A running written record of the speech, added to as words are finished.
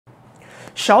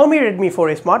Xiaomi Redmi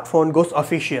 4a smartphone goes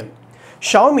official.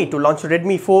 Xiaomi to launch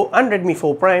Redmi 4 and Redmi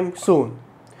 4 Prime soon.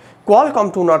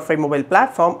 Qualcomm 205 mobile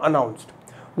platform announced.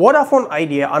 Vodafone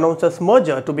Idea announces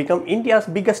merger to become India's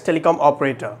biggest telecom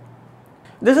operator.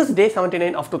 This is day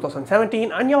 79 of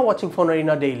 2017 and you're watching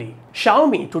FoneArena Daily.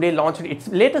 Xiaomi today launched its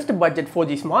latest budget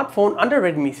 4G smartphone under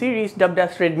Redmi series dubbed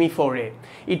as Redmi 4a.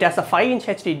 It has a 5-inch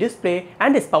HD display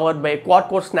and is powered by a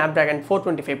quad-core Snapdragon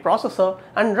 425 processor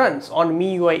and runs on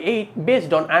MIUI 8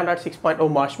 based on Android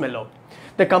 6.0 Marshmallow.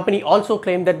 The company also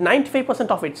claimed that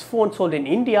 95% of its phones sold in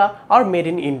India are made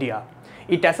in India.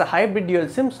 It has a hybrid dual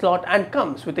SIM slot and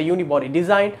comes with a unibody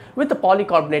design with a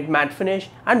polycarbonate matte finish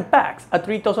and packs a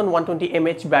 3120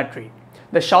 mAh battery.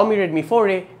 The Xiaomi Redmi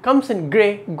 4a comes in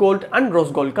grey, gold and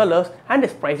rose gold colors and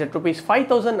is priced at Rs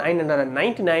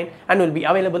 5,999 and will be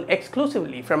available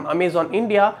exclusively from Amazon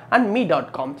India and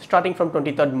Me.com starting from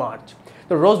 23rd March.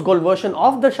 The rose gold version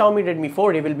of the Xiaomi Redmi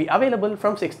 4a will be available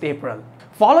from 6th April.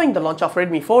 Following the launch of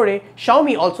Redmi 4a,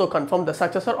 Xiaomi also confirmed the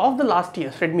successor of the last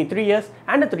year's Redmi 3S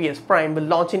and a 3S Prime will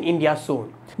launch in India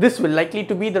soon. This will likely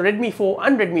to be the Redmi 4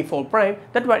 and Redmi 4 Prime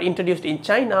that were introduced in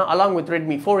China along with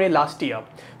Redmi 4a last year.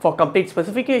 For complete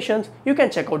specifications, you can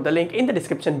check out the link in the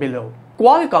description below.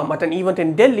 Qualcomm at an event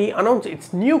in Delhi announced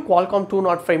its new Qualcomm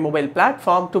 205 mobile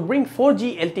platform to bring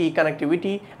 4G LTE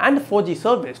connectivity and 4G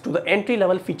service to the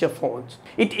entry-level feature phones.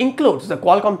 It includes the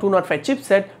Qualcomm 205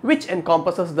 chipset, which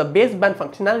encompasses the baseband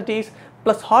functionalities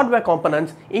plus hardware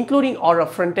components including Aura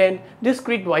front-end,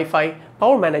 discrete Wi-Fi,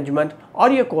 power management,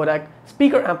 audio codec,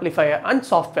 speaker amplifier and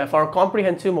software for a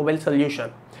comprehensive mobile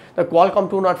solution. The Qualcomm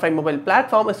 205 mobile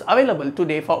platform is available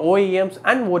today for OEMs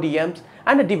and ODMs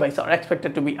and the devices are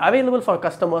expected to be available for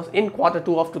customers in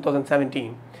Q2 of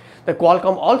 2017. The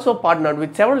Qualcomm also partnered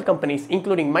with several companies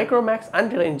including Micromax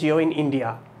and Reliance Jio in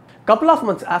India. Couple of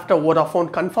months after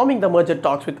Vodafone confirming the merger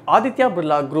talks with Aditya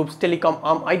Birla Group's telecom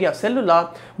arm Idea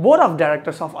Cellular, Board of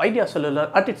Directors of Idea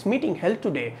Cellular at its meeting held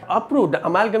today approved the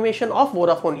amalgamation of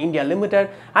Vodafone India Limited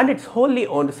and its wholly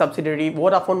owned subsidiary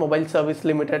Vodafone Mobile Service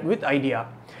Limited with Idea.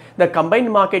 The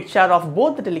combined market share of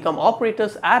both the telecom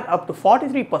operators add up to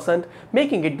 43%,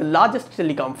 making it the largest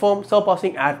telecom firm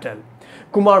surpassing Airtel.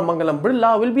 Kumar Mangalam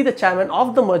Birla will be the chairman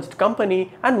of the merged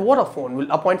company and Vodafone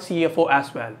will appoint CFO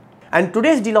as well. And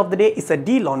today's deal of the day is a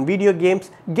deal on video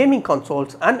games, gaming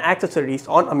consoles and accessories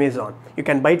on Amazon. You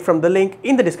can buy it from the link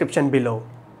in the description below.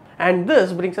 And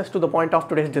this brings us to the point of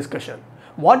today's discussion.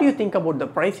 What do you think about the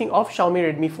pricing of Xiaomi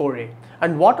Redmi 4a?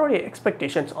 And what are your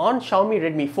expectations on Xiaomi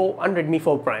Redmi 4 and Redmi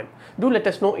 4 Prime? Do let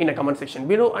us know in the comment section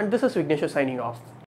below and this is Vignesh signing off.